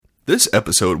This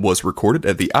episode was recorded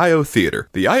at the I.O. Theater.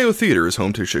 The I.O. Theater is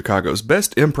home to Chicago's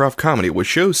best improv comedy with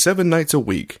shows 7 nights a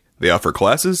week. They offer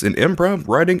classes in improv,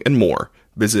 writing, and more.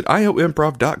 Visit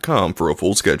ioimprov.com for a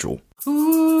full schedule.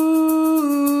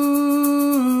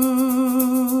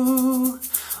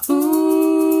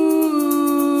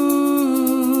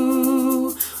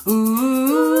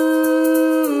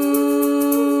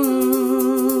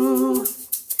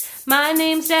 My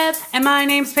name's Deb, and my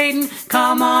name's Peyton.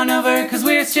 Come on over, cause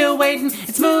we're still waiting.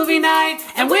 It's movie night,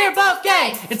 and we're both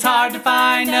gay. It's hard to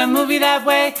find a movie that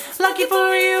way. Lucky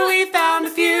for you, we found a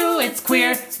few. It's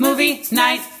queer movie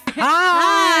night.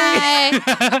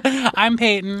 Hi. I'm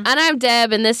Peyton. And I'm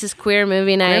Deb, and this is Queer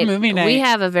Movie Night. Queer Movie Night. We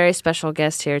have a very special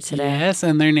guest here today. Yes,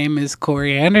 and their name is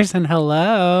Corey Anderson.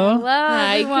 Hello.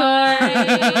 Hi,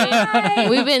 Corey.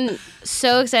 We've been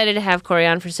so excited to have Corey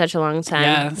on for such a long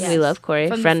time. Yes. We love Corey.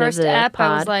 From friend the first of the ep,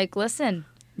 pod. I was like, listen,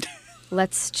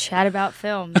 let's chat about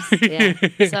films. Yeah.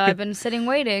 So I've been sitting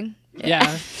waiting.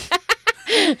 Yeah.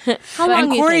 How long And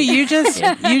do you Corey,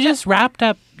 think? you just wrapped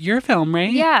up your film,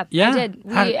 right? Yeah, Yeah. I did.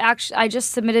 I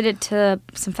just submitted it to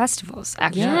some festivals,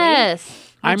 actually.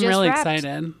 Yes. I'm just really wrapped.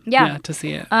 excited. Yeah. To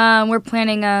see it. We're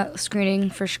planning a screening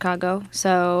for Chicago,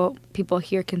 so people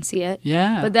here can see it.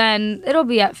 Yeah. But then it'll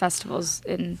be at festivals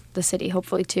in the city,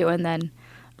 hopefully, too, and then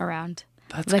around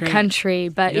That's the great. country.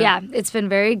 But Yeah. yeah, it's been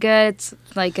very good. It's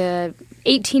like a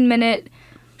 18-minute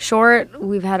short.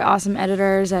 We've had awesome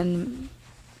editors, and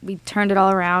we turned it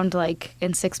all around like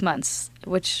in 6 months,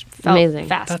 which felt Amazing.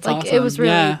 fast. That's like awesome. it was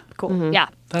really Yeah. cool. Yeah,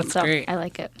 That's so great. I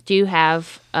like it. Do you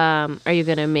have, are you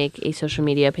going to make a social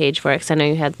media page for it? Because I know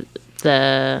you had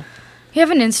the, We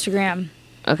have an Instagram.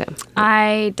 okay.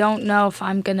 I don't know if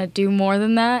I'm gonna do more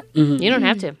than that. You don't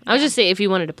have to. I was just saying if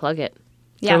you wanted to plug it.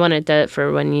 Yeah. I wanted to,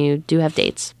 for when you do have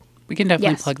dates. We can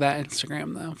definitely Yes. plug that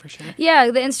Instagram, though, for sure.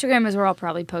 Yeah, the Instagram is where I'll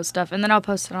probably post stuff, and then I'll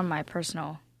post it on my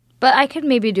personal. But I could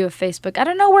maybe do a Facebook. I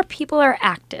don't know where people are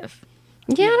active.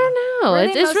 Yeah, I don't know. Where are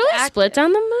It's they most really split active?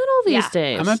 down the middle these Yeah.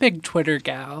 days. I'm a big Twitter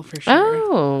gal, for sure.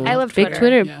 Oh. I love Big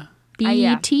Twitter. Twitter. Yeah.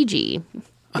 Yeah. BTG.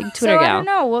 Big Twitter So I gal. don't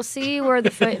know. We'll see where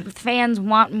the fans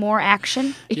want more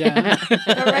action. Yeah.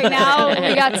 But right now,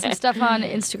 we got some stuff on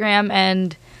Instagram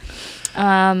and,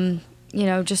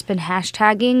 just been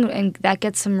hashtagging, and that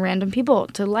gets some random people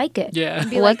to like it. Yeah.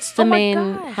 Be like, What's the "Oh my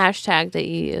main gosh." hashtag that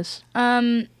you use?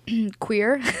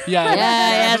 Queer. Yeah.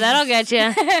 Yeah, that'll get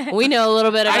you. We know a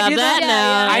little bit about do that that-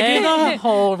 now. I do the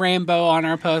whole rainbow on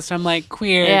our post. I'm like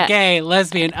queer, Yeah. gay,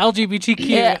 lesbian, LGBTQ,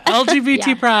 Yeah. LGBT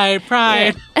Yeah.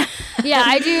 pride. Yeah,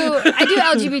 I do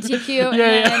LGBTQ, and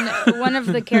then one of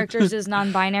the characters is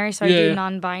non-binary, so I Yeah. do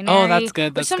non-binary. Oh, that's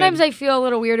good, Which that's sometimes good. I feel a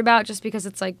little weird about, just because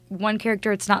it's like one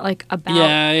character, it's not like about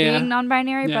Yeah, yeah. being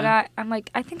non-binary, but Yeah. I'm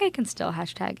like, I think I can still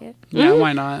hashtag it. Yeah,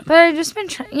 why not? But I've just been,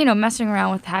 messing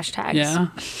around with hashtags. Yeah.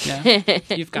 Yeah.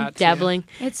 You've got to. Dabbling.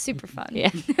 It's super fun.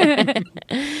 Yeah.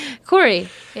 Corey,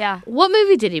 Yeah. what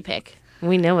movie did you pick?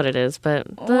 We know what it is, but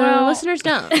the Well- listeners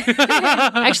don't.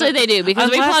 Actually, they do because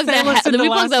we Unless plug they listen to the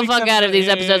last week's fuck out of these episode.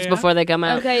 Yeah, episodes yeah. before they come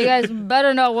out. Okay, you guys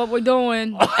better know what we're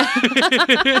doing.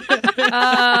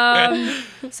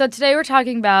 So today we're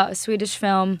talking about a Swedish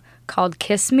film called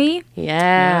Kiss Me,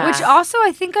 Yeah. which also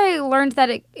I think I learned that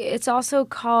it's also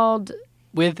called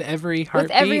With every heartbeat.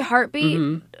 With Every Heartbeat.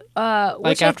 Mhm. Which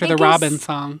Like I after the think Robin is,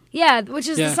 song. Yeah, which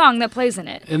is Yeah. the song that plays in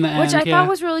it. In the which end, I yeah. thought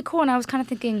was really cool, and I was kind of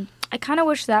thinking, I kind of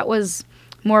wish that was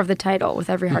more of the title, With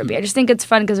Every Mm-hmm. Heartbeat. I just think it's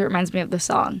fun because it reminds me of the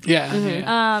song. Yeah.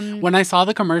 yeah. When I saw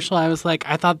the commercial, I was like,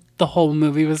 I thought the whole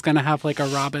movie was going to have like a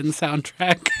Robin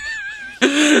soundtrack.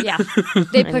 Yeah,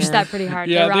 they pushed that pretty hard.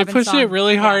 the Yeah, they Robin pushed song. it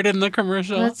really hard in the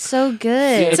commercial. That's so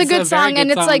good. It's a It's good a very song, and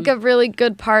good it's like song. a really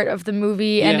good part of the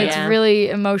movie, and Yeah. it's Yeah. really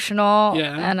emotional,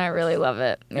 Yeah. and I really love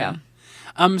it. Yeah.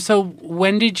 So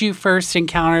when did you first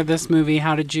encounter this movie?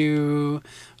 How did you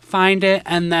find it?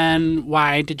 And then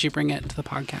why did you bring it to the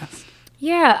podcast?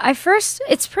 Yeah,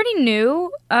 it's pretty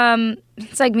new.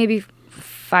 It's like maybe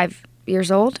 5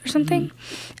 years old or something.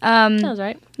 Sounds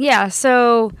right. Yeah,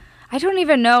 so I don't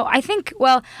even know. I think,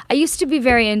 I used to be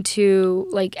very into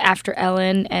like After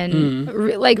Ellen and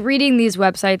like reading these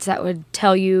websites that would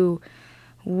tell you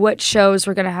what shows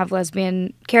were going to have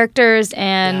lesbian characters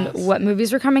and Yes. what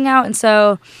movies were coming out. And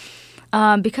so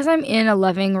because I'm in a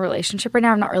loving relationship right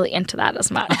now, I'm not really into that as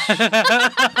much.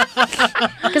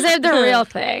 Because they're the real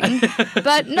thing.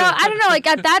 But no, I don't know. Like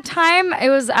at that time, it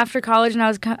was after college, and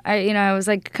I was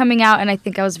like coming out, and I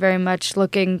think I was very much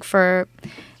looking for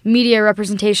media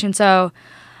representation. So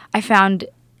I found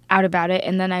out about it,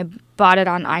 and then I bought it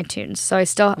on iTunes. So I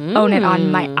still own it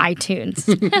on my iTunes,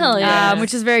 Hell yeah.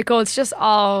 which is very cool. It's just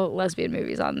all lesbian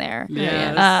movies on there.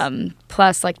 Yes.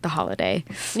 Plus, like, The Holiday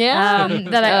Yeah.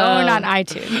 that I own on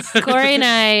iTunes. Corey and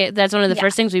I, that's one of the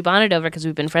first things we bonded over because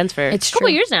we've been friends for It's a couple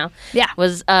true. years now. Yeah.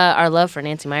 Was our love for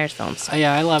Nancy Meyers films.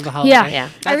 Yeah, I love The Holiday. Yeah. Yeah.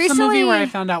 That's the movie where I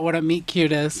recently- found out what a meet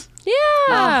cute is.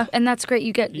 Yeah. And that's great.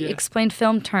 You get Yeah. explained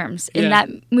film terms in Yeah. that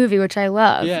movie, which I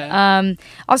love. Yeah.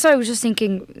 Also, I was just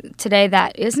thinking today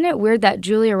that isn't it weird that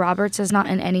Julia Roberts is not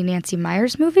in any Nancy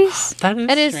Meyers movies? That is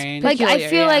It is strange. Like, I Peculiar,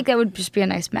 feel yeah. like that would just be a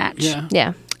nice match. yeah.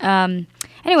 Yeah.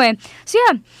 Anyway, so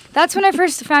yeah, that's when I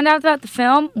first found out about the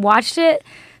film, watched it,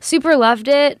 super loved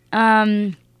it.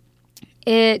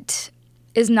 It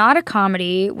is not a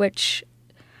comedy, which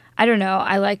I don't know.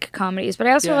 I like comedies, but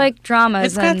I also Yeah. like dramas.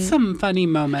 It's got some funny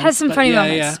moments. Has some but funny yeah,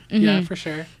 moments. Yeah, yeah, for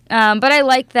sure. But I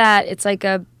like that it's like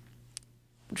a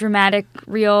dramatic,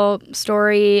 real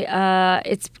story.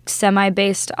 It's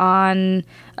semi-based on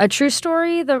a true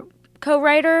story. The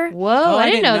co-writer, Whoa, I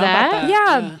didn't know about that.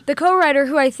 yeah, the co-writer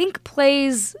who I think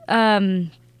plays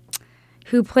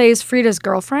Frida's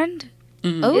girlfriend.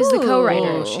 Is the co-writer.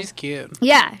 Oh, she's cute.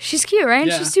 Yeah, she's cute, right?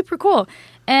 Yeah. She's super cool.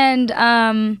 And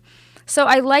so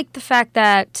I like the fact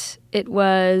that it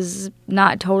was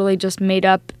not totally just made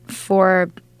up for,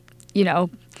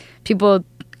 people,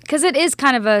 because it is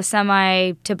kind of a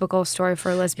semi-typical story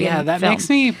for a lesbian Yeah, that film. makes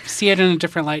me see it in a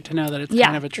different light to know that it's Yeah.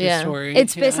 kind of a true Yeah. story.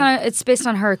 It's based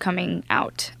on her coming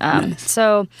out.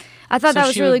 So I thought So that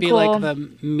was she really would be cool. like the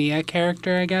Mia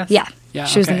character, I guess. Yeah, Yeah.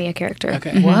 she was the okay. Mia character.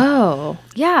 Okay. Whoa.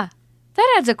 Yeah,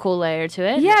 That adds a cool layer to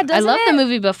it. Yeah, I doesn't loved the it?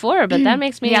 movie before, but that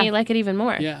makes me Yeah. like it even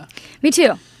more. Yeah. me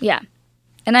too. Yeah,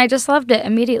 and I just loved it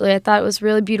immediately. I thought it was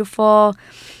really beautiful.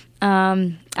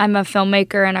 I'm a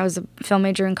filmmaker, and I was a film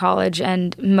major in college,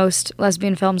 and most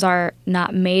lesbian films are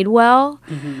not made well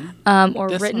or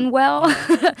This written well.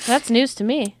 That's news to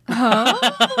me.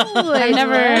 I've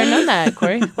never known that,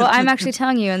 Corey. Well, I'm actually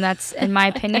telling you, and that's, in my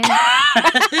opinion,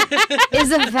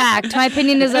 is a fact. My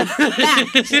opinion is a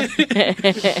fact.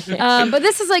 But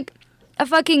this is like a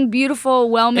fucking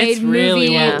beautiful, well-made It's really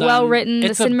movie, well done. well-written.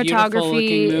 It's the a beautiful looking cinematography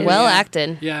movie. is Well Yeah.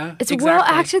 acted. Yeah. It's exactly. well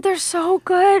acted. They're so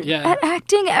good Yeah. at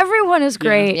acting. Everyone is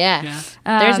great. Yeah.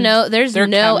 Yeah. There's Their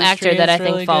no chemistry actor that I is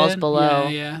think really falls good. below Yeah,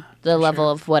 yeah. the level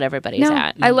of what everybody's No,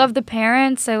 at. I love the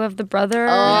parents. I love the brother.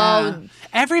 Oh,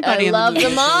 Everybody I in love the the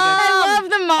movie. mom. I love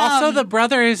the mom. Also, the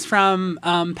brother is from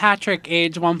Patrick,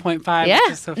 age 1.5, Yeah.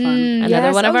 which is so fun.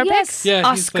 Another one of our yes. picks. Yeah,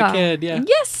 he's Oscar. the kid. Yeah.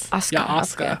 Yes. Oscar. Yeah,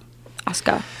 Oscar.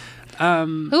 Oscar.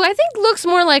 Who I think looks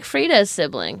more like Frida's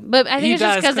sibling, but I think He it's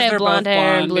just does, because they 'cause have they're blonde both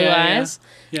hair and blonde. blue Yeah, yeah. eyes.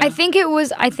 Yeah.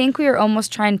 I think we were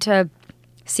almost trying to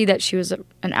see that she was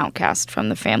an outcast from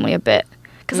the family a bit.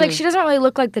 Because, like, she doesn't really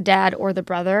look like the dad or the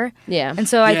brother. Yeah. And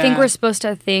so I think Yeah. we're supposed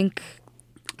to think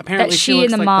Apparently that she she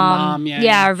looks and the like mom, the mom.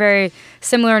 are very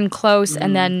similar and close.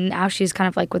 And then now she's kind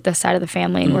of like with this side of the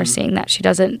family, and we're seeing that she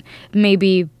doesn't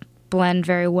maybe blend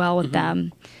very well with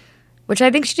them. Which I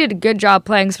think she did a good job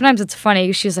playing. Sometimes it's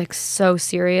funny. She's like so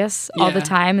serious all the Yeah.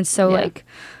 time and so Yeah. like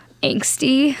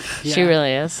angsty. Yeah. She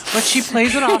really is. But she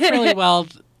plays it off really well,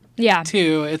 Yeah.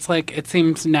 too. It's like, it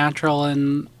seems natural,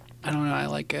 and I don't know, I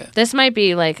like it. This might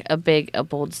be like a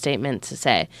bold statement to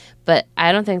say, but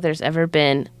I don't think there's ever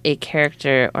been a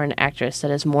character or an actress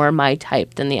that is more my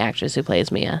type than the actress who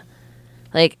plays Mia.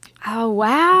 Like Oh,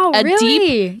 wow. a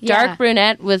really? deep, dark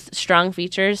brunette with strong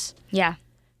features. Yeah.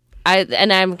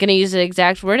 And I'm gonna use the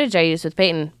exact wordage I used with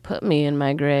Peyton. Put me in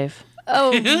my grave.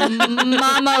 Oh,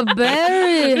 Mama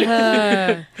bury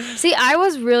her. See, I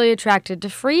was really attracted to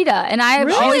Frida, and I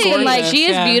have always been like, Gorgeous. She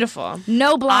is Yeah. beautiful.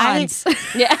 no blondes.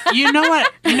 Yeah. You know what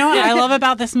I love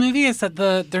about this movie is that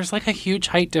there's like a huge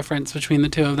height difference between the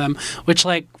two of them, which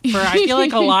like I feel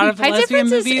like a lot of the Height lesbian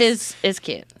difference movies is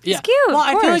cute. yeah. cute, Well, of I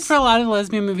feel like course. for a lot of the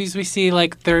lesbian movies we see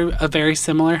like they're a very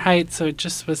similar height, so it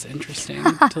just was interesting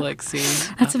to like see.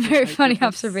 That's a very funny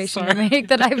observation to make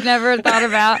that I've never thought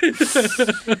about.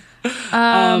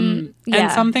 And yeah.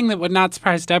 something that would not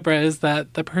surprise Deborah is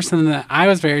that the person that I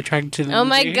was very attracted to in the Oh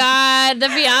my movie god, the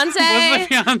was fiance. the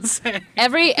fiance.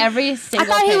 Every I single.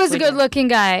 thought he pic was a we did. good-looking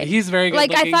guy. He's very good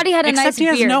Like, I looking. thought he had a Except nice he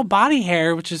has beard. no body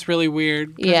hair, which is really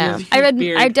weird. 'cause he Yeah. has a huge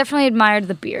beard. I definitely admired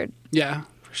the beard, Yeah,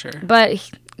 for sure. but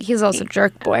he's also a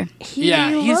jerk boy.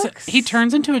 He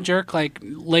turns into a jerk like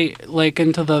late, like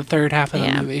into the third half of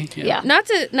Yeah. the movie. Yeah.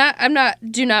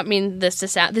 Do not mean this to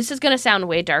sound. This is going to sound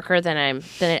way darker than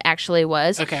it actually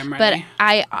was. Okay, I'm But ready.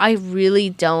 I really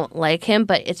don't like him,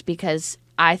 but it's because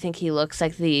I think he looks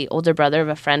like the older brother of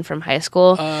a friend from high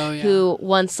school Oh, yeah. who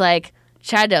once like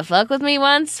tried to fuck with me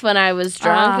once when I was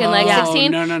drunk and like yeah.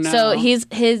 16. No. So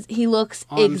he looks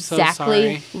I'm so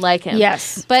exactly sorry. like him.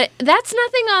 Yes. But that's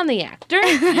nothing on the actor.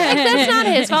 Like, that's not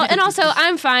his fault. And also,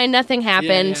 I'm fine. Nothing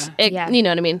happened. Yeah. Yeah. You know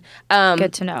what I mean?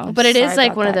 Good to know. But it is Sorry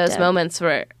like about one of that, those Deb. moments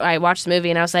where I watched the movie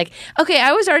and I was like, okay,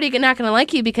 I was already not going to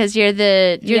like you because you're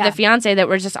the Yeah. fiance that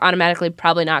we're just automatically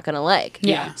probably not going to like.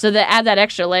 Yeah. So to add that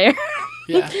extra layer.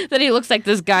 Yeah. That he looks like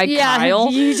this guy Yeah,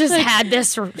 Kyle. you just had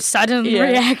this sudden Yeah.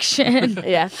 reaction.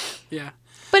 Yeah. Yeah.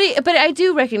 But I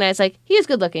do recognize like he is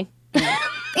good looking. You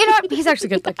know what? He's actually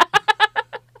good looking.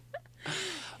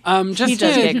 He Just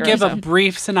does to get give gross, a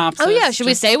brief synopsis. Oh yeah, should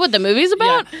we say what the movie's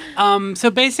about? Yeah.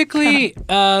 So basically,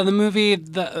 the movie,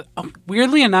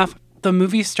 weirdly enough, the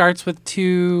movie starts with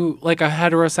like a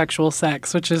heterosexual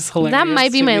sex, which is hilarious. That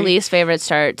might be to my me. least favorite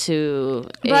start to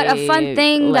But a fun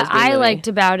thing that I liked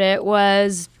about it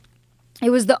was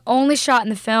it was the only shot in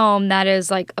the film that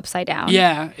is like upside down.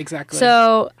 Yeah, exactly.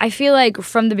 So I feel like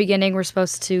from the beginning we're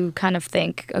supposed to kind of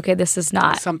think, okay, this is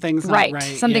not something's not right.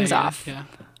 right. Something's Yeah, off. Yeah.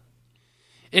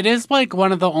 It is like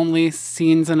one of the only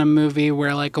scenes in a movie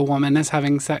where like a woman is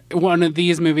having sex. One of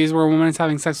these movies where a woman is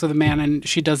having sex with a man and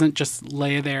she doesn't just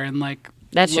lay there and like.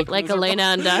 That's look like miserable. Elena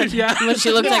Undone. Yeah. When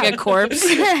she looks like a corpse.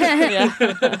 Yeah.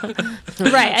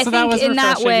 Right. I So that think was in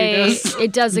that refreshing, way I guess.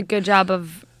 it does a good job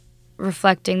of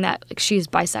reflecting that like she's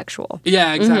bisexual.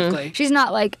 Yeah, exactly. She's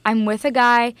not like I'm with a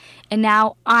guy and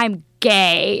now I'm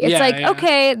gay. It's Yeah, like, yeah.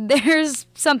 okay, there's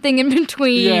something in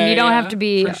between. Yeah, you don't yeah, have to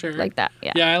be for sure. like that.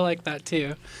 Yeah. Yeah, I like that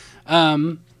too.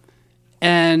 So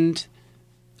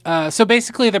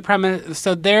basically the premise,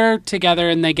 so they're together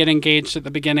and they get engaged at the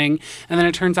beginning, and then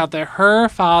it turns out that her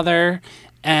father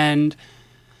and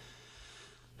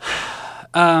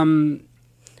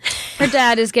Her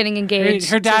dad is getting engaged.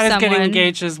 her dad to is getting someone.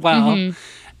 engaged as well.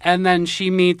 And then she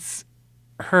meets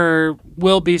her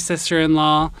will-be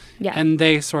sister-in-law, Yeah. and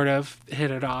they sort of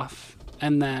hit it off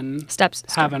and then Steps.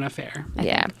 have an affair,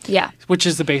 Yeah. Yeah. which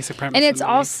is the basic premise. And of it's the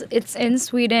movie. also it's in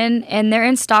Sweden and they're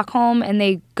in Stockholm and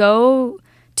they go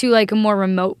to like a more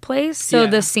remote place. So Yeah.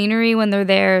 the scenery when they're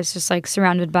there is just like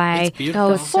surrounded by It's beautiful.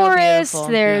 Oh, it's so forest,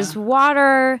 beautiful. there's Yeah.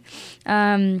 water.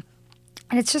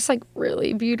 And it's just like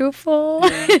really beautiful.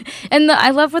 And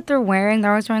I love what they're wearing.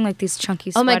 They're always wearing like these chunky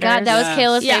Oh sweaters. my god, that was Yes.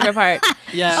 Kayla's Yeah. favorite part.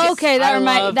 Yes. Okay,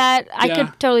 that I yeah.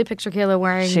 could totally picture Kayla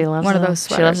wearing She loves one of a- those She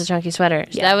sweaters. loves a chunky sweater.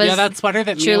 Yeah. That was Yeah, that sweater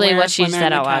that Mia truly wears what she when they're said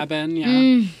in out the loud. cabin.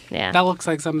 Yeah. yeah. That looks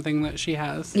like something that she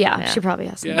has. Yeah, Yeah. she probably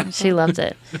has. Yeah. something. She loved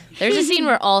it. There's a scene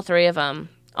where all three of the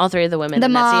women The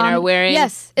in that scene mom are wearing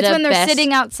Yes, it's the when they're best-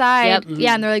 sitting outside. Yep.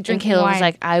 Yeah, and they're like And drinking Kayla wine. was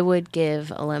like, I would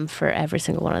give a limb for every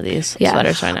single one of these Yeah.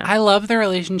 sweaters right now. I love the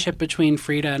relationship between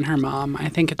Frida and her mom. I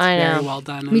think it's I know. very well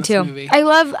done in Me this too. movie.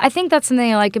 I think that's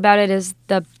something I like about it is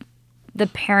the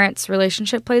parents'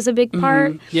 relationship plays a big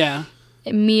part. Yeah.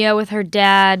 Mia with her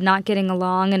dad not getting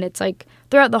along, and it's like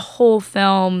throughout the whole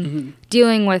film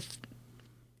dealing with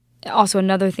also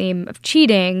another theme of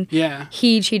cheating. Yeah.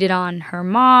 He cheated on her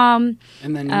mom.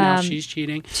 And then now she's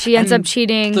cheating. She ends And up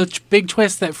cheating. The big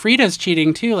twist that Frida's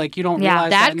cheating too. Like you don't Yeah. realize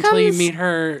That that until you comes meet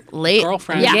her Late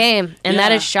girlfriend. in the game, and that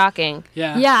Yeah. is shocking.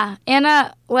 Yeah. Yeah,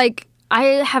 Anna, like, I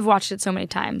have watched it so many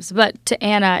times, but to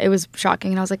Anna, it was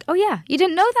shocking. And I was like, oh, yeah, you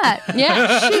didn't know that.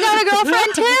 Yeah, She got a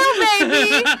girlfriend too,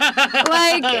 baby.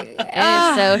 Like, it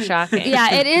is so shocking.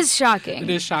 yeah, it is shocking. It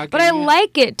is shocking. But I yeah.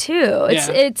 like it too.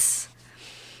 Yeah. It's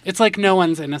It's like no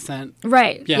one's innocent.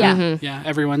 right. Yeah. Yeah. Yeah.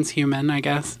 Everyone's human, I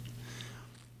guess.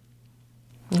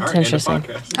 It's All right, end of interesting.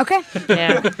 podcast. Okay.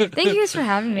 Yeah. Thank you guys for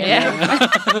having me.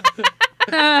 Yeah.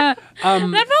 That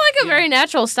felt like a very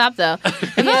natural stop, though. I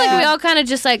felt like we all kind of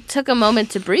just like took a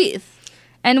moment to breathe.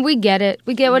 And we get it.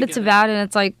 We get what it's get it. about, and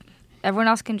it's like everyone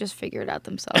else can just figure it out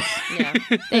themselves. Yeah.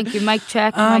 Thank you. Mic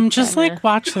check. mic Just check. like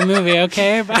watch the movie,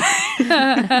 okay?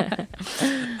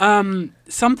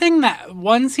 Something that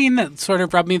one scene that sort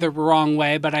of rubbed me the wrong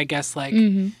way, but I guess like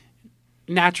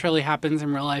naturally happens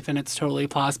in real life and it's totally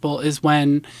plausible is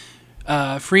when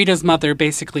Frida's mother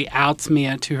basically outs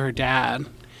Mia to her dad,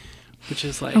 which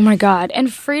is like Oh my god!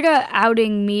 And Frida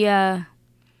outing Mia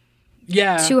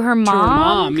yeah to her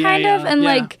mom, Yeah, kind of, yeah, and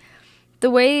yeah. like the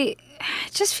way it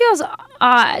just feels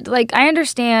odd. Like I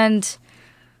understand.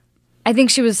 I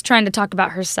think she was trying to talk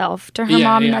about herself to her Yeah,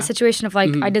 mom in yeah. that situation of like,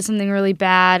 I did something really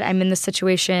bad. I'm in this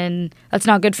situation that's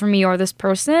not good for me or this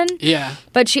person. yeah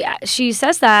But she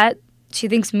says that she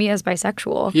thinks Mia's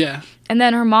bisexual, yeah and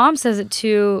then her mom says it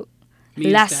to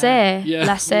Mia's Lasse, dad. Yeah.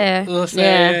 Lasse, Lasse,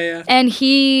 Yeah. yeah. and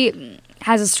he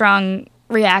has a strong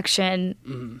reaction,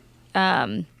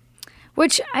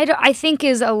 which I think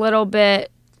is a little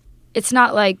bit. It's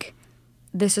not like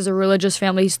this is a religious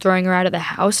family, he's throwing her out of the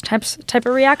house type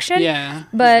of reaction. Yeah.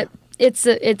 But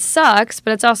it sucks,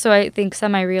 but it's also, I think,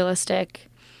 semi-realistic.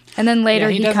 And then later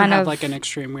he he doesn't kind have of like an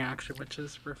extreme reaction, which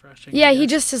is refreshing. yeah, I he guess.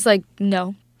 just is like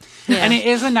no. And it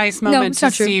is a nice moment it's to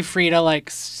not true. see Frida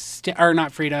like, or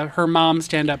not Frida, her mom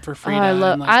stand up for Frida.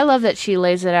 I love that she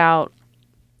lays it out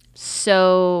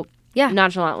so Yeah.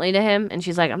 nonchalantly to him, and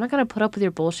she's like, "I'm not gonna put up with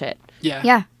your bullshit." yeah.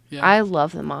 Yeah. Yeah. I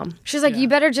love the mom. She's like, Yeah. you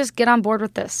better just get on board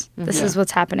with this. This is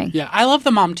what's happening. Yeah, I love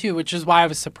the mom too, which is why I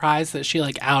was surprised that she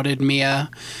like outed Mia,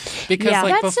 because Yeah.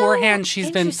 like That's so beforehand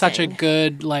she's been such a interesting.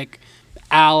 good like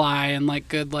ally and like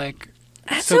good like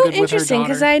That's so so good with her interesting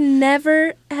because daughter. I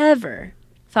never ever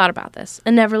thought about this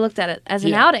and never looked at it as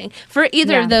an Yeah. outing for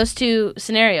either Yeah. of those two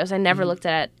scenarios. I never looked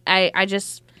at it. I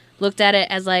just looked at it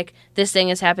as like this thing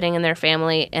is happening in their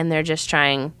family and they're just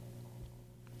trying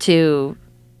to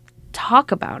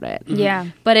talk about it. Yeah.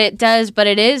 But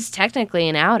it is technically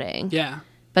an outing. Yeah,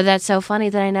 But that's so funny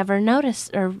that I never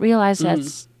noticed or realized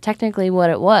that's technically what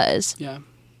it was. yeah,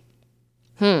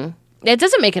 It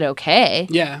doesn't make it okay.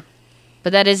 yeah.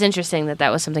 But that is interesting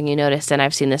that was something you noticed, and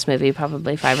I've seen this movie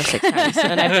probably 5 or 6 times,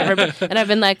 and I've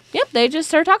been like, "Yep, they just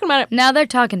started talking about it." Now they're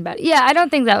talking about it. Yeah, I don't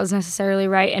think that was necessarily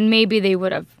right. And maybe they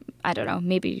would have, I don't know,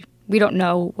 maybe we don't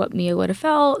know what Mia would have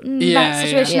felt in Yeah, that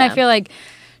situation. yeah. I feel like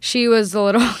she was a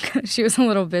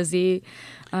little busy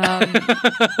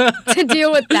to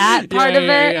deal with that part of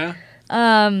it. Yeah.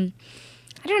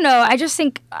 I don't know. I just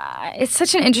think it's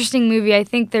such an interesting movie. I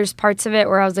think there's parts of it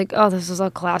where I was like, oh, this is a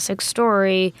classic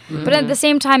story. But at the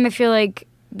same time, I feel like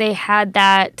they had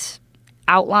that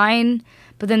outline,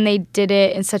 but then they did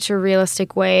it in such a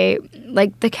realistic way.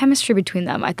 Like the chemistry between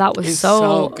them, I thought was It's so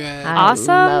so good. awesome.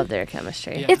 I love their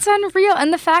chemistry. Yeah. It's unreal.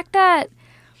 And the fact that,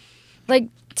 like,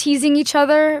 teasing each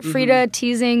other, Frida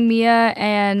teasing Mia,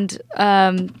 and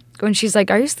when she's like,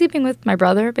 "Are you sleeping with my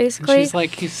brother?" basically. She's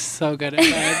like, he's so good at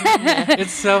that.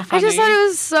 It's so funny. I just thought it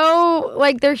was so,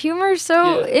 like, their humor is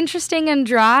so Yeah. interesting and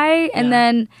dry. And Yeah.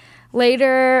 then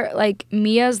later, like,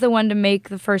 Mia's the one to make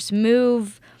the first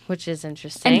move Which is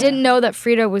interesting. and didn't know that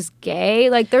Frida was gay.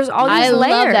 Like, there's all these I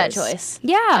layers. love that choice.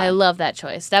 Yeah. I love that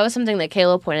choice. That was something that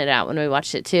Kayla pointed out when we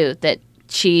watched it too. That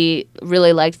she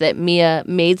really liked that Mia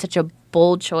made such a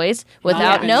bold choice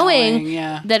without even knowing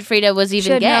yeah. that Frida was she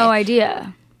even had gay. no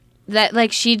idea. That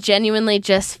like she genuinely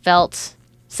just felt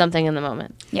something in the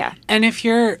moment. Yeah. And if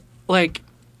you're like,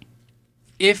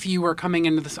 if you were coming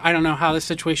into this, I don't know how this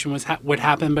situation would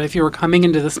happen, but if you were coming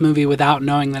into this movie without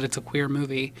knowing that it's a queer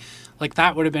movie, like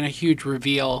that would have been a huge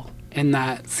reveal in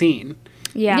that scene.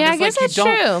 Yeah. Yeah, I 'Cause, guess like, that's you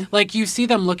don't, true. Like you see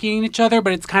them looking at each other,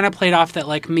 but it's kind of played off that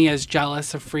like Mia's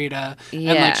jealous of Frida, and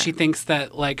Yeah. like she thinks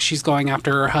that like she's going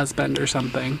after her husband or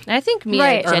something. I think Mia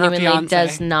Right. Or her genuinely fiancé.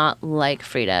 does not like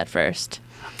Frida at first.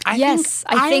 I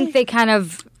think they kind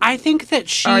of I think that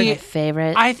she. Are my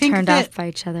favorite. I think turned that off by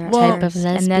each other. well- Type of and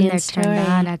then lesbian they're story. turned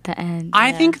on at the end.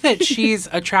 I think that she's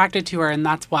attracted to her, and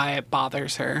that's why it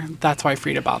bothers her. That's why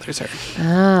Frida bothers her.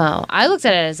 Oh, I looked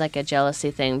at it as like a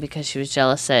jealousy thing because she was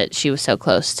jealous that she was so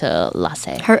close to Lasse.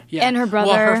 her Yeah. and her brother.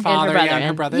 Well, her father, brother, yeah, and her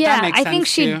and- brother. yeah, that makes I sense think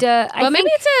she too. does. Well, maybe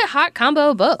it's a hot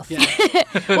combo of both. Yeah.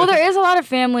 Well, there is a lot of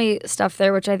family stuff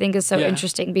there, which I think is so Yeah.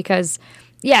 interesting because,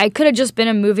 yeah, it could have just been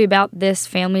a movie about this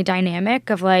family dynamic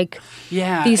of like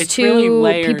Yeah, these it's two really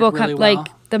layered people, really well. like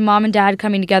the mom and dad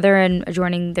coming together and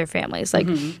joining their families. Like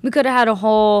Mm-hmm. we could have had a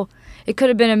whole. It could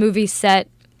have been a movie set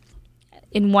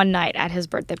in one night at his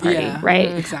birthday party, Yeah, right?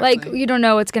 exactly. Like you don't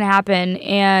know what's gonna happen,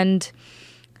 and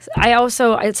I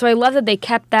love that they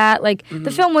kept that. Like Mm-hmm.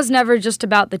 the film was never just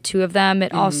about the two of them.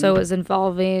 It also was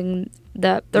involving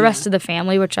the rest of the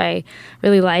family, which I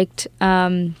really liked.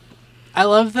 I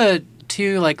love the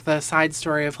like the side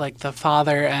story of like the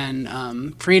father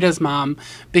and Frida's mom,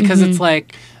 because it's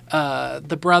like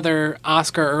the brother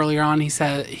Oscar earlier on he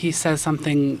says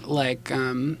something like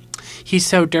he's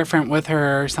so different with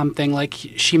her or something, like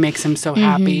she makes him so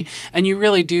happy, and you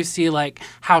really do see like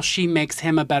how she makes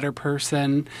him a better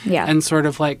person, Yeah. and sort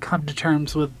of like come to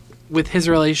terms with his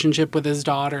relationship with his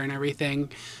daughter and everything.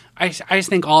 I just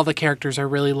think all the characters are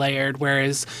really layered,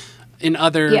 whereas in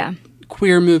other Yeah.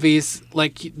 queer movies,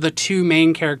 like the two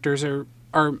main characters are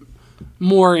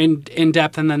more in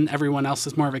depth, and then everyone else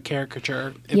is more of a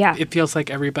caricature. It feels like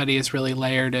everybody is really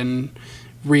layered and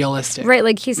realistic. Right,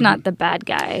 like he's not the bad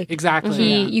guy.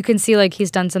 Exactly. You can see like he's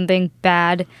done something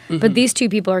bad, but these two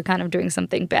people are kind of doing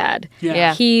something bad.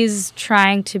 Yeah. He's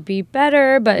trying to be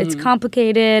better, but it's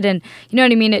complicated, and you know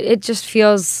what I mean? It just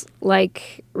feels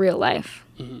like real life.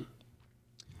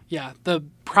 Yeah.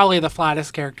 Probably the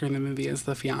flattest character in the movie is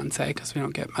the fiance, because we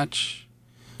don't get much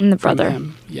And the from brother.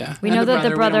 him. Yeah. We And know that the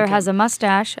we brother don't has get- a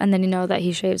mustache, and then you know that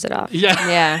he shaves it off. Yeah.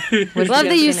 Yeah. Which Love we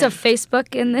the have use seen of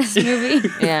Facebook in this movie.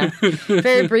 it. Yeah.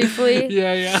 Very briefly.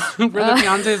 Yeah. Where the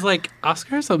fiance's like,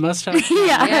 Oscar's a mustache. Yeah.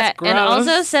 Yeah, That's and also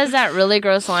gross. says that really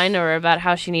gross line to her about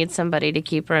how she needs somebody to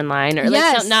keep her in line, or like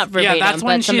Yes. not verbatim, Yeah, that's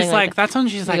when but something she's like like, that's when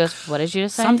she's he like, goes, "What did you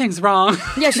just say?" something's wrong.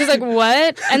 Yeah, she's like,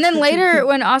 what? And then later,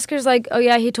 when Oscar's like, oh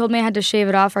yeah, he told me I had to shave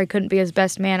it off or I couldn't be his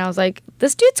best man, I was like,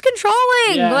 this dude's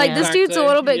controlling. Yeah, like, this dude's a exactly.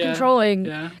 little bit Yeah. controlling.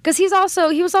 Yeah. Because he was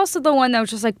also the one that was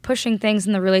just like pushing things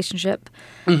in the relationship,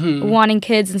 wanting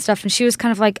kids and stuff. And she was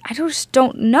kind of like, I just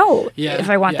don't know Yeah, if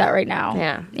I want yeah. that right now.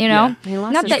 Yeah. You know? He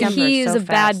lost Not his that temper he's so a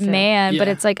bad fast, too. man, but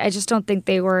Yeah. it's like, I just don't think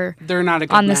they were They're not a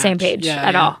good on the match. same page Yeah,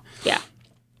 at yeah. all. Yeah.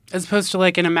 As opposed to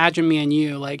like in Imagine Me and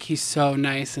You, like he's so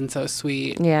nice and so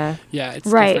sweet. Yeah. Yeah, it's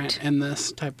Right. different in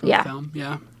this type of Yeah. film.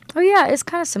 Yeah. Oh yeah, it's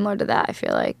kind of similar to that, I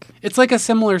feel like. It's like a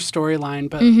similar storyline,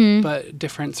 but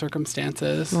different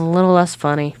circumstances. A little less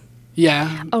funny.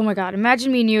 Yeah. Oh my God!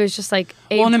 Imagine Me and You is just like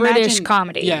a Well, and British Imagine-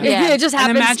 comedy. yeah. Yeah. it just And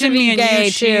happens Imagine to be Me and gay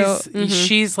You, too.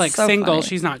 she's like So single. funny.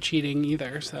 She's not cheating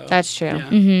either. So That's true.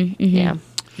 Yeah. Yeah.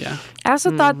 Yeah. I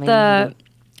also thought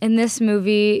in this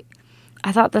movie,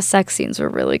 I thought the sex scenes were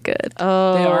really good.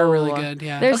 Oh, They are really good.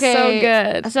 Yeah. They're so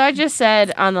good. So I just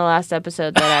said on the last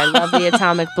episode that I love the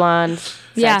Atomic Blonde sex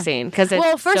Yeah. scene because it's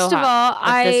Well, first so of hot. all,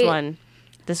 But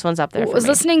this one's up there. I for was me.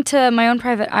 listening to My Own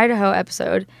Private Idaho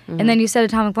episode, and then you said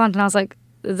Atomic Blonde, and I was like,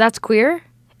 that's queer?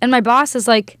 And my boss is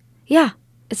like, yeah,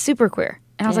 it's super queer.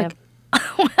 And I was Yeah. like,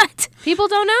 what? People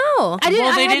don't know. I didn't.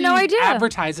 Well, they I had didn't no idea.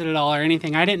 advertise it at all or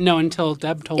anything. I didn't know until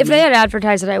Deb told If me. they had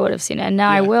advertised it, I would have seen it, and now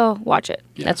I Yeah. will watch it.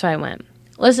 That's why I went.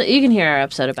 Listen, you can hear our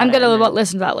episode about I'm it. gonna and then-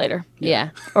 listen to that later Yeah.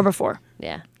 or before.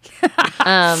 Yeah.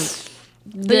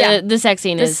 The yeah. the sex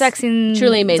scene The is sex scenes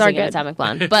truly are amazing in good. Atomic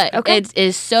Blonde, but Okay. it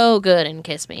is so good in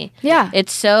Kiss Me. Yeah. It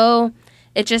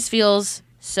just feels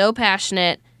so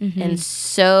passionate and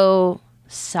so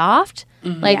soft,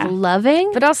 like Yeah.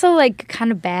 loving. But also like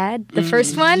kind of bad. The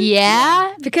first one,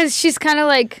 Yeah. because she's kind of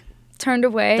like turned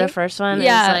away. The first one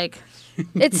Yeah. is like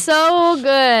It's so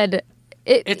good.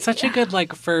 It's such a good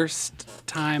like first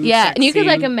time. yeah, sex and you can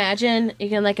like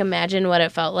scene. imagine what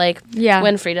it felt like Yeah.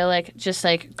 when Frida like just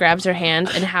like grabs her hand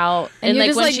and how and you're like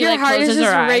just when like she your like heart is closes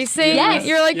just her eyes. racing. Yes.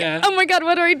 You're like, Yeah. oh my god,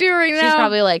 what do I do right now? She's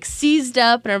probably like seized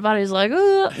up and her body's like,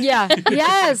 ooh. Yeah.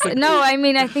 Yes. No, I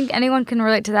mean, I think anyone can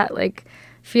relate to that, like,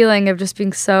 feeling of just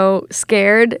being so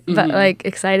scared, but, like,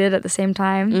 excited at the same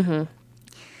time. Mm-hmm.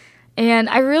 And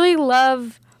I really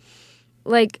love,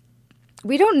 like,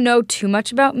 we don't know too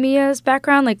much about Mia's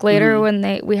background. Like, later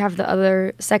when we have the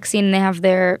other sex scene and they have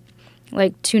their,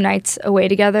 like, 2 nights away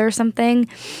together or something,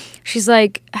 she's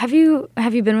like, have you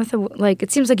been with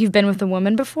it seems like you've been with a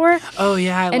woman before? Oh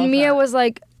yeah, I love And Mia that. was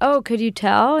like, oh, could you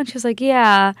tell? And she's like,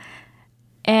 yeah.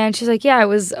 And she's like, yeah, it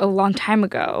was a long time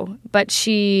ago. But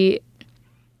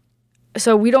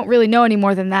so we don't really know any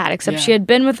more than that, except Yeah. she had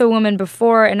been with a woman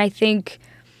before. And I think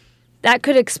that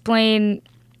could explain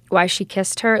why she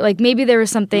kissed her. Like, maybe there was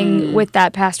something with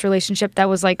that past relationship that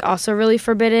was, like, also really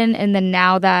forbidden. And then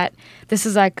now that this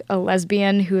is, like, a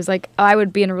lesbian who's like, oh, I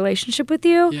would be in a relationship with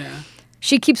you. Yeah.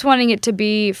 She keeps wanting it to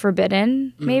be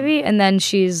forbidden, maybe. And then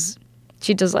she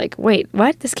does like, wait,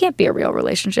 what? This can't be a real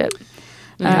relationship.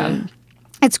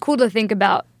 It's cool to think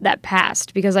about that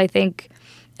past because I think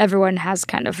everyone has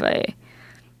kind of a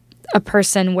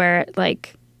person where it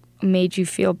like made you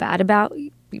feel bad about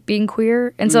being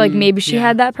queer. And so like maybe she yeah.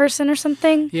 had that person or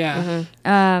something. Yeah.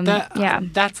 Yeah.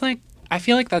 That's like I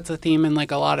feel like that's a theme in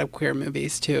like a lot of queer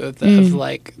movies too. Of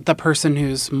like the person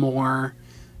who's more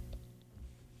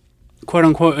quote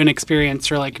unquote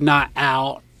inexperienced or like not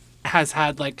out has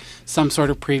had like some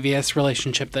sort of previous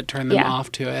relationship that turned them Yeah.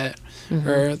 off to it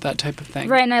or that type of thing.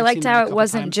 Right, and I I've liked seen that how a it couple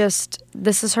wasn't times. just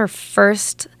this is her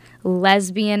first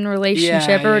lesbian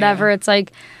relationship Yeah, or whatever. yeah. It's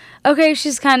like, okay,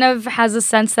 she's kind of has a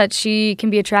sense that she can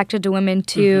be attracted to women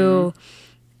too,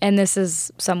 and this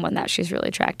is someone that she's really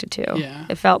attracted to. Yeah.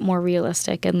 It felt more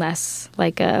realistic and less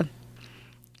like a,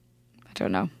 I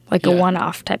don't know, like a Yeah.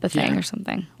 one-off type of thing Yeah. or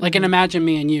something. Like in Imagine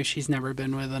Me and You, she's never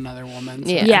been with another woman.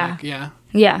 So Yeah. it's Yeah. like, yeah.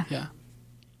 Yeah. Yeah.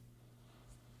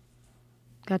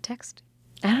 Got text?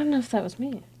 I don't know if that was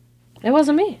me. It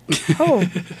wasn't me. Oh,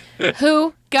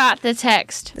 Who got the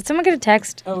text? did someone get a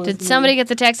text? Did somebody get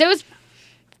the text? It was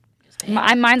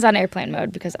Mine's on airplane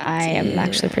mode because I am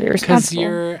actually pretty Because responsible.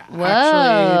 you're Whoa.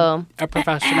 actually a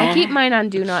professional. I keep mine on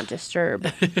do not disturb,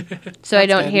 so I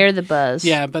don't good. hear the buzz.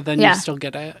 Yeah, but then Yeah. you still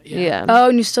get it. yeah, Oh,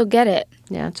 and you still get it.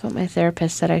 yeah. That's what my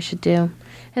therapist said I should do,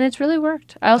 and it's really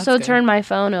worked. I also That's good. turned my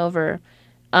phone over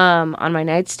on my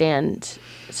nightstand,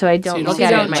 so I don't you look don't at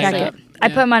see it it in my check sleep. it. I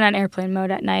put mine on airplane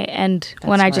mode at night, and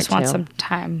when I just want smart, some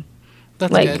time,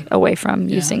 That's like good. away from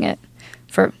using it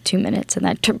for 2 minutes, and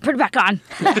then put it back on.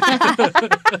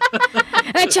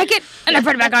 And I check it, and I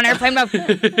put it back on airplane mode.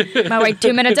 I wait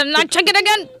 2 minutes, and I check it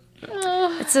again.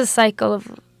 It's a cycle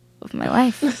of my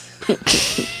life.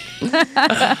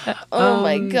 Oh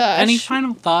my gosh. Any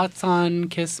final thoughts on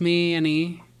Kiss Me?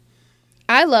 Any?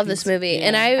 I love this movie,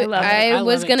 and I love it. I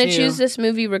was love it going to too. choose this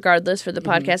movie regardless for the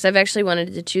podcast. I've actually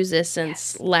wanted to choose this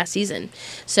since last season.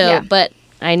 So, Yeah. but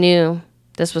I knew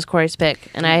this was Corey's pick,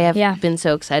 and I have Yeah. been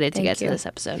so excited to Thank get you. to this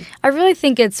episode. I really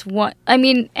think it's one. I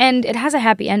mean, and it has a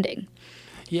happy ending.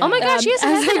 Yeah. Oh my gosh, yes, it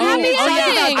has a happy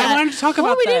ending. I wanted to talk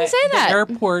about we didn't say that. the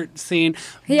airport scene.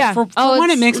 Yeah. For Oh, one,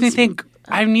 it it's- makes me think.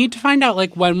 I need to find out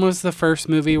like when was the first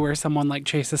movie where someone like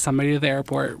chases somebody to the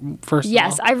airport. First,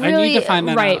 Yes, of all. I really need to find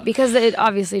that right out. because it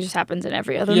obviously just happens in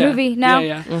every other Yeah. movie now.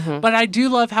 Yeah, yeah. But I do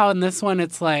love how in this one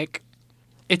it's like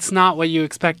it's not what you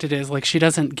expect it is. Like she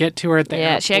doesn't get to her at the Yeah,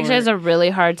 airport. she actually has a really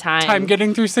hard time.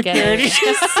 getting through security.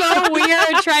 It's so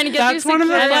weird trying to get That's through one of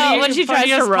the security. I know, when she tries to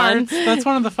funniest run. parts. That's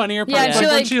one of the funnier parts. Yeah, like she, when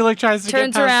like, she like tries to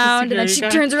turns get past around the and then she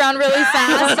security guy. turns around really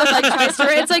fast and like tries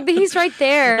to. It's like he's right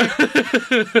there.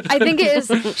 I think it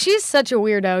is. She's such a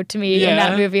weirdo to me in Yeah.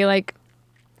 that movie. Like,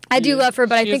 I do love her,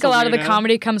 but I She think is a a lot of the weirdo.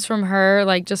 comedy comes from her,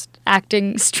 like just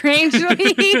acting strangely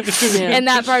in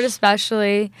that part,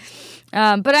 especially.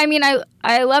 But I mean,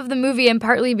 I love the movie, and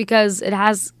partly because it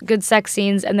has good sex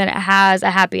scenes, and then it has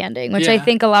a happy ending, which I Yeah.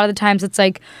 think a lot of the times it's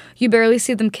like you barely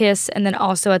see them kiss, and then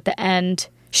also at the end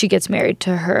she gets married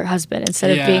to her husband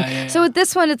instead Yeah, of being. yeah, So with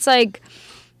this one, it's like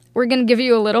we're gonna give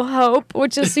you a little hope,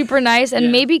 which is super nice, and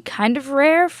Yeah. maybe kind of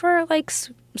rare for like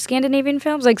Scandinavian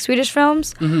films, like Swedish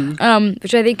films,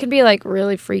 which I think can be like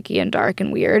really freaky and dark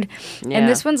and weird. Yeah. And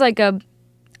this one's like a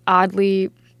oddly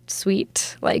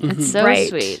sweet, like so bright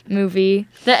sweet. movie.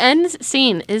 The end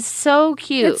scene is so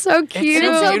cute. It's so cute.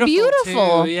 It's so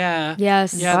beautiful. Too. Yeah.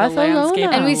 Yes. Yeah, the Barcelona. landscape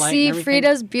And we the light see everything.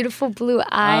 Frida's beautiful blue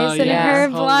eyes Oh, and yeah. her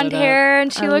Hold blonde it up. hair,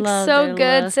 and she I looks love so their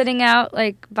good look. sitting out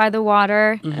like by the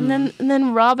water. and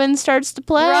then Robin starts to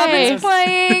play. Robin's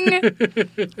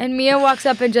playing, and Mia walks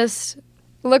up and just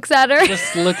looks at her.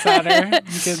 Just looks at her.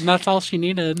 Because that's all she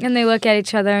needed. And they look at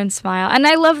each other and smile. And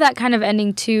I love that kind of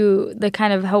ending too, the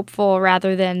kind of hopeful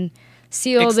rather than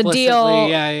seal the Explicitly, deal.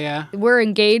 Yeah. We're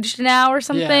engaged now or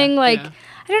something. Yeah, like, yeah.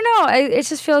 I don't know. It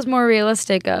just feels more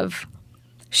realistic of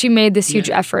she made this huge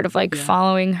effort of like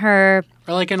following her.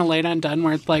 Or like in A Late Undone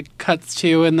where it like cuts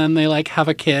to and then they like have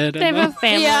a kid. They And have a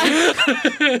family.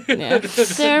 Yeah.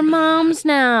 They're moms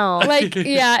now. Like,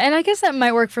 yeah. And I guess that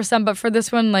might work for some, but for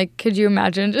this one, like, could you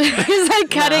imagine just like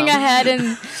cutting ahead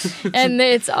and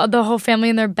it's the whole family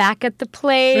and they're back at the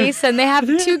place and they have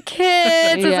 2 kids.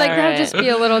 It's Yeah, like, that right. would just be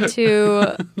a little too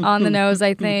on the nose,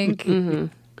 I think.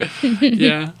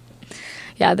 yeah.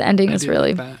 Yeah, the ending is do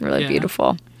really, like that. really Yeah.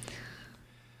 beautiful.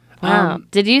 Wow.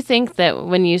 Did you think that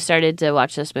when you started to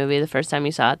watch this movie the first time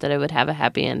you saw it that it would have a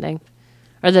happy ending?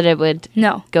 Or that it would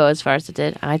No. go as far as it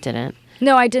did? I didn't.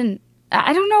 No, I didn't.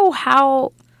 I don't know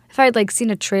how, if I'd like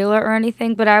seen a trailer or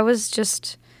anything, but I was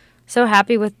just so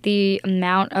happy with the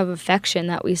amount of affection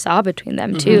that we saw between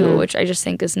them too, which I just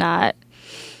think is not,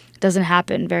 doesn't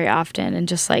happen very often. And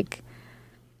just like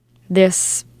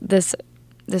this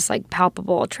like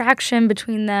palpable attraction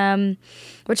between them,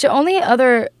 which the only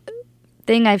other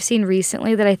thing I've seen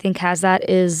recently that I think has that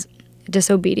is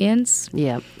Disobedience,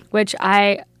 Yeah. which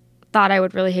I thought I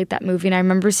would really hate that movie. And I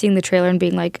remember seeing the trailer and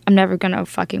being like, I'm never going to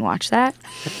fucking watch that.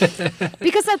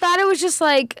 Because I thought it was just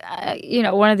like,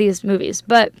 one of these movies.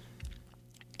 But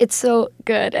it's so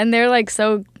good. And they are like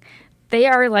so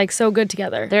good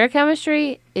together. Their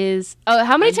chemistry is. Oh,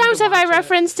 how many need to times have I watch it.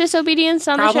 referenced Disobedience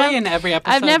on the show? Probably in every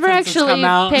episode. I've never since it's actually come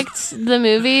out. picked the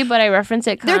movie, but I reference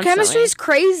it Their constantly. chemistry is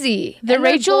crazy. The And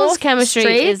they're Rachel's both chemistry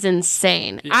straight. is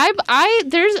insane. I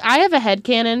have a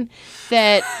headcanon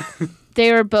that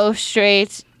they were both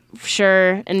straight,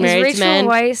 sure, and Is married to Rachel men.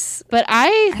 Weisz, But I I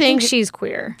think think she's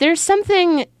queer. there's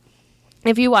something.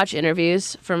 If you watch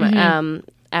interviews from Mm-hmm.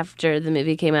 after the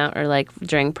movie came out or like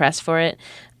during press for it,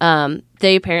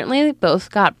 they apparently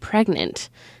both got pregnant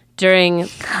during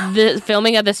the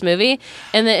filming of this movie,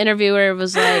 and the interviewer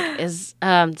was like, "Does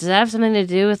that have something to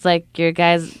do with like your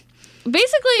guys?"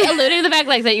 Basically alluding to the fact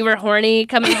like that you were horny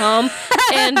coming home,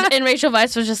 and Rachel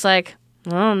Weisz was just like, "I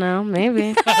don't know, maybe,"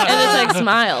 and just like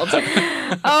smiled.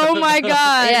 Oh my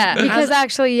god. Yeah. Because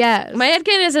actually, yes. My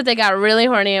headcanon is that they got really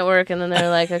horny at work, and then they're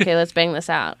like, "Okay, let's bang this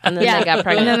out," and then they got And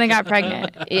pregnant. then they got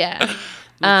pregnant. Yeah.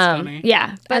 That's funny.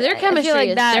 Yeah. But their I feel chemistry,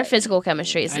 like their physical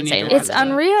chemistry is I need insane. to watch It's that.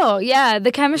 unreal. Yeah,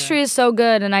 the chemistry is so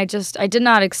good, and I did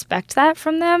not expect that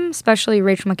from them, especially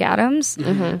Rachel McAdams.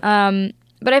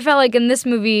 But I felt like in this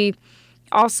movie,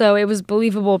 also, it was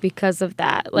believable because of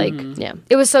that. Like, Yeah.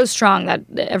 it was so strong that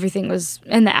everything was,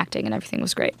 and the acting and everything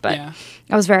was great. But Yeah.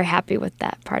 I was very happy with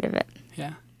that part of it.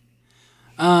 Yeah.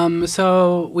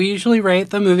 So we usually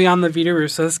rate the movie on the Vita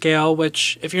Russo scale,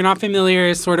 which, if you're not familiar,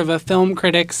 is sort of a film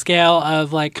critic scale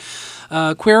of like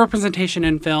queer representation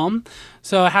in film.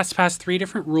 So it has to pass 3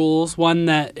 different rules. 1,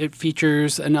 that it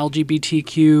features an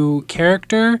LGBTQ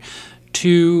character.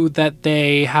 2, that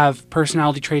they have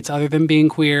personality traits other than being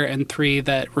queer. And 3,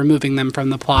 that removing them from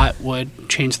the plot would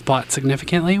change the plot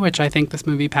significantly, which I think this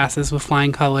movie passes with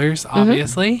flying colors,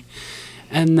 obviously.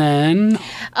 And then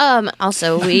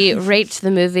Also, we rate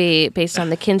the movie based on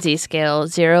the Kinsey scale,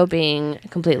 0 being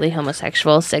completely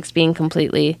homosexual, 6 being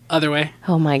completely. other way.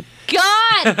 Oh my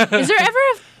God! Is there ever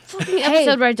a fucking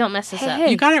episode where I don't mess this up?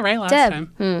 Hey. You got it right last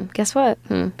Deb. time. Guess what?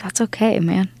 That's okay,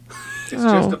 man.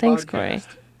 Oh, thanks, Corey.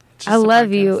 I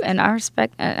love you, and I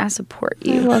respect and I support I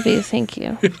you. love you. Thank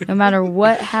you. No matter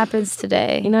what happens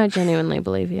today. You know, I genuinely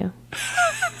believe you.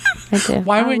 I do.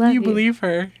 Why I wouldn't love you you. No, believe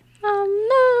her?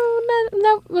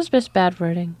 that was just bad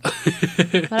wording. But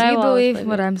Do you believe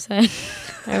what I'm saying?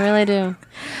 I really do.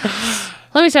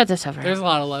 Let me start this over. There's a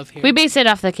lot of love here. We base it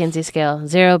off the Kinsey scale,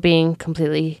 0 being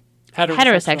completely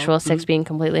heterosexual, 6 being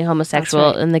completely homosexual,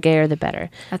 That's right. and the gayer the better.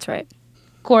 That's right.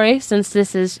 Corey, since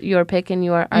this is your pick and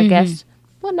you are our guest,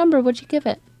 what number would you give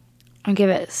it? I'll give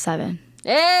it 7.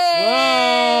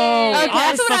 Hey! Whoa! Okay,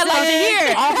 that's what I'd like to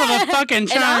hear. Off of the fucking And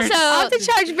chart. also,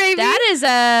 charge, baby. that is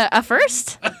a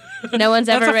first. No one's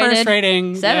That's ever a first rated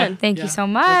rating. 7. Yeah. Thank you so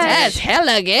much. That's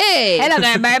hella gay. Hello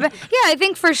there, baby. Yeah, I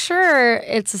think for sure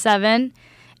it's a 7.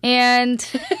 And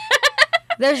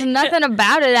there's nothing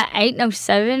about it that ain't no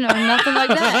 7 or nothing like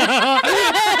that.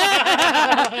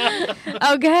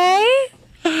 Okay?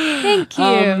 Thank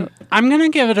you. I'm gonna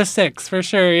give it a 6 for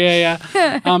sure. Yeah.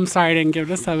 I'm sorry I didn't give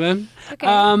it a 7.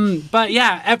 Okay. But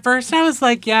yeah, at first I was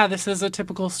like, yeah, this is a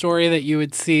typical story that you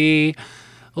would see,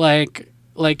 like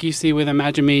you see with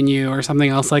Imagine Me and You or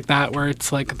something else like that, where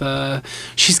it's like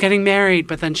she's getting married,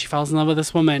 but then she falls in love with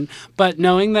this woman. But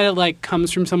knowing that it like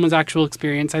comes from someone's actual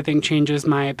experience, I think changes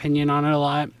my opinion on it a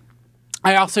lot.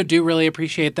 I also do really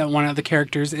appreciate that one of the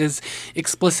characters is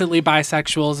explicitly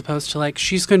bisexual as opposed to like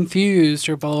she's confused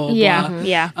or blah, blah, blah.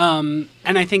 Yeah. And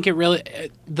I think it really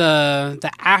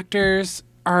the actors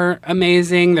are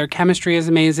amazing. Their chemistry is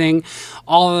amazing.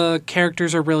 All the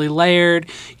characters are really layered.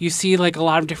 You see like a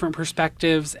lot of different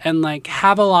perspectives and like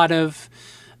have a lot of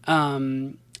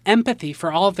empathy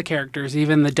for all of the characters,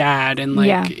 even the dad and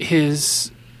like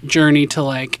his journey to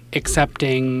like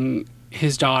accepting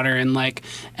his daughter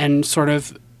and sort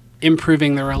of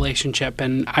improving the relationship.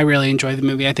 And I really enjoy the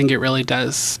movie. I think it really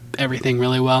does everything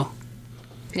really well.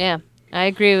 Yeah, I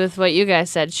agree with what you guys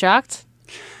said. Shocked?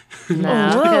 No,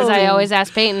 because I always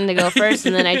ask Peyton to go first,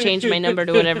 and then I change my number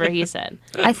to whatever he said.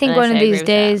 I think And I one of say I agree these with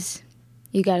days,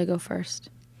 you got to go first.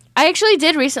 I actually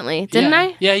did recently, didn't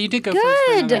I? Yeah, you did go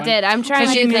first. Good. I did. I'm trying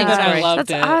to You do knew things that I right. loved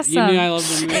That's it. awesome. You knew I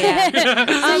loved the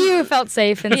movie. So you felt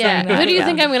safe in saying that. Who do you yeah.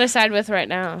 think I'm going to side with right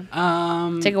now?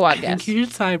 Take a wild I guess. think you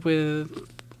side with...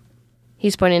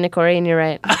 He's pointing to Corey, and you're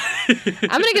right. I'm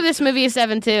going to give this movie a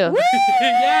 7 too.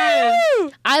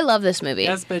 Yes! I love this movie.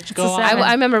 Yes, bitch, go a on. seven.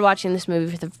 I remember watching this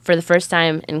movie for the first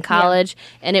time in college,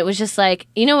 and it was just like,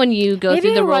 you know, when you go Maybe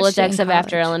through the I watched it Rolodex in of After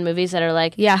college. Ellen movies that are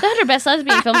like, Yeah. the 100 best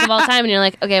lesbian films of all time, and you're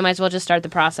like, okay, I might as well just start the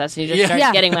process, and you just start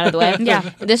Yeah. getting them out of the way.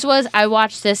 Yeah. I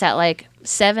watched this at like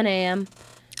 7 a.m.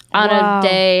 on Wow. a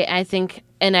day, I think,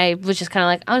 and I was just kind of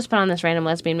like, I'll just put on this random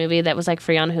lesbian movie that was like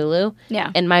free on Hulu.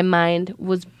 Yeah. And my mind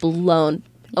was blown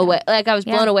away. Like, I was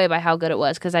blown away by how good it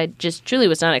was, because I just truly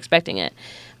was not expecting it.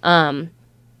 And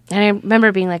I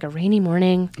remember being like a rainy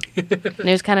morning, and it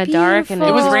was kind of dark, and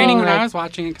It was Oh. raining when like, I was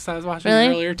watching it because I was watching Really? it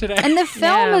earlier today. And the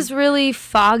film Yeah. is really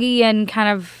foggy and kind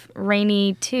of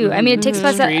rainy too. I mean, it takes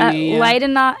place at Dreamy, yeah. light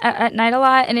and not at night a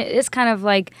lot, and it is kind of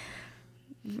like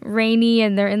rainy,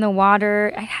 and they're in the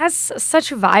water. It has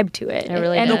such a vibe to it. It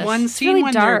really and does. The one it's scene really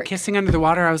when they're dark. kissing under the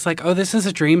water, I was like, oh, this is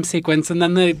a dream sequence. And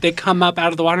then they come up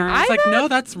out of the water, and I was like, no,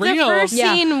 that's real. The first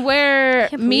Yeah. scene where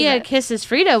Can't believe Mia it. kisses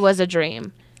Frida was a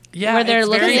dream. Yeah, where they're it's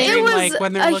looking very at- It It was like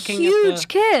when they're a looking huge at the...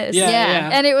 kiss. Yeah, Yeah. yeah.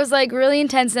 And it was like really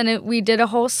intense, and we did a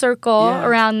whole circle Yeah.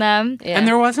 around them. Yeah. And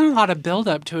there wasn't a lot of build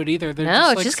up to it either. They're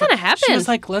No, it like, just kinda She happened. was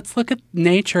like, let's look at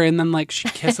nature, and then like she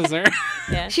kisses her.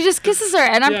 She just kisses her,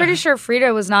 and I'm Yeah. pretty sure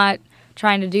Frida was not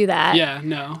trying to do that. Yeah,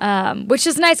 no. Which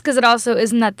is nice because it also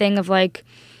isn't that thing of like,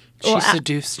 She well,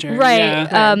 seduced her. right?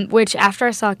 Yeah. Which after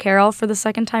I saw Carol for the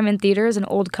second time in theaters, an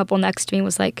old couple next to me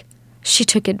was like, she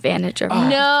took advantage of her.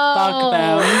 No.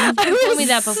 Fuck them. You told me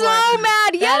that before. So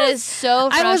mad. That Yes. is so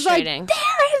I was like, frustrating.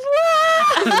 there is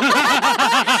love.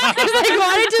 I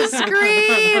wanted to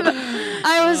scream.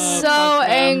 I was so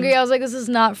angry. I was like, this is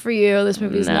not for you. This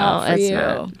movie's not for you.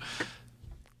 Not.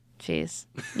 Jeez.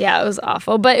 Yeah, it was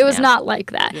awful, but it was not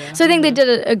like that. Yeah. So I think they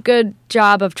did a good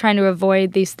job of trying to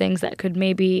avoid these things that could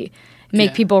maybe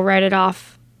make people write it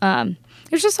off.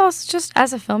 It's just also just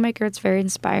as a filmmaker, it's very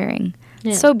inspiring.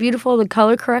 Yeah. It's so beautiful. The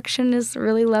color correction is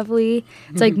really lovely.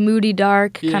 It's like moody,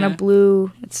 dark, kind of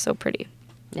blue. It's so pretty.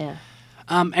 Yeah.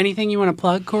 Anything you want to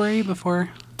plug, Corey, before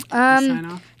we sign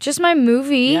off? Just my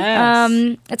movie.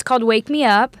 Yes. It's called Wake Me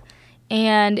Up.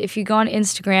 And if you go on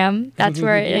Instagram, that's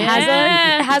where it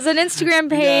has an Instagram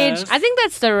page. Yes. I think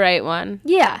that's the right one.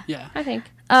 Yeah. Yeah. I think.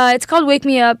 It's called Wake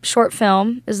Me Up Short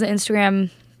Film is the Instagram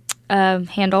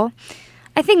handle.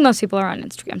 I think most people are on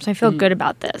Instagram, so I feel good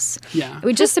about this. Yeah.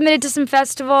 We just submitted to some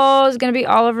festivals, going to be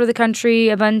all over the country,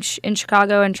 a bunch in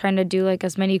Chicago, and trying to do like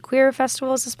as many queer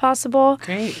festivals as possible.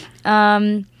 Great.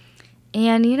 And,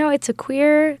 it's a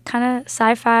queer kind of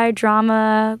sci-fi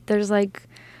drama. There's like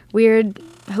weird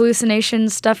hallucination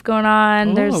stuff going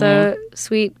on. There's a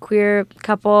sweet queer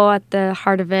couple at the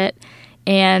heart of it.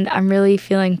 And I'm really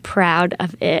feeling proud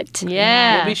of it.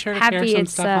 Yeah. We'll be sure to share some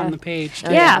stuff on the page.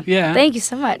 Yeah. Thank you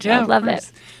so much. I love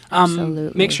it.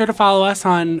 Absolutely. Make sure to follow us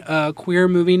on Queer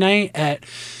Movie Night at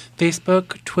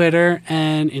Facebook, Twitter,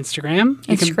 and Instagram.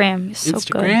 Instagram is so good.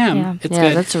 Instagram. It's Yeah,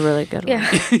 good. that's a really good one.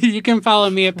 You can follow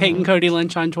me at Peyton Cody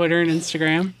Lynch on Twitter and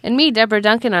Instagram. And me, Deborah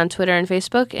Duncan, on Twitter and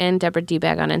Facebook, and Deborah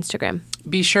D-Bag on Instagram.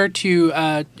 Be sure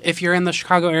to, if you're in the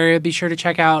Chicago area, be sure to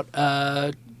check out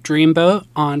Dreamboat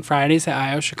on Fridays at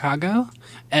IO Chicago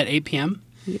at 8 p.m.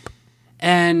 Yep.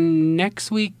 And next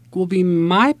week will be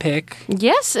my pick.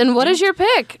 Yes, and what is your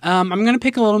pick? I'm going to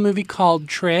pick a little movie called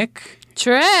Trick.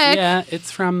 Trick? Yeah,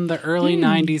 it's from the early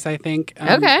 90s, I think.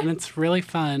 Okay. And it's really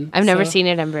fun. I've never seen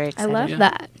it. I'm very excited. I love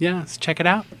that. Yeah, so check it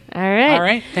out. All right. All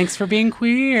right. Thanks for being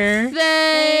queer.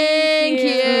 Thank you.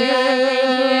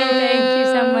 Thank you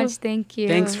so much. Thank you.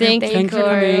 Thanks for Thank you, coming,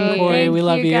 Corey. Thank We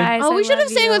love you. guys. Oh, I we should have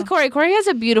love sang you. with Corey. Corey has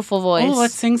a beautiful voice. Oh,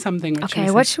 let's sing something.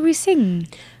 What should we sing?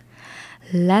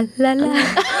 La la la.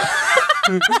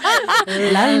 La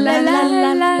la la la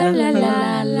la la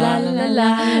la la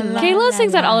la. Kayla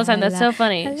sings that all the time. That's so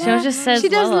funny. She always just says She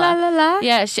does la la la.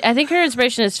 Yeah, I think her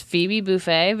inspiration is Phoebe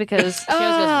Buffay because she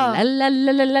always goes la la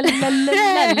la la la la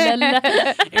la la.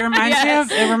 It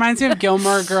reminds me of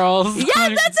Gilmore Girls. Yeah,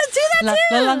 that's it too. That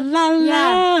too. La la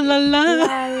la la la la.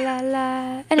 La la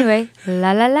la. Anyway,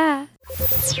 la la la.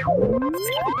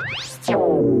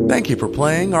 Thank you for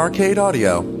playing Arcade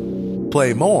Audio.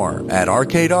 Play more at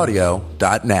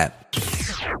arcadeaudio.net.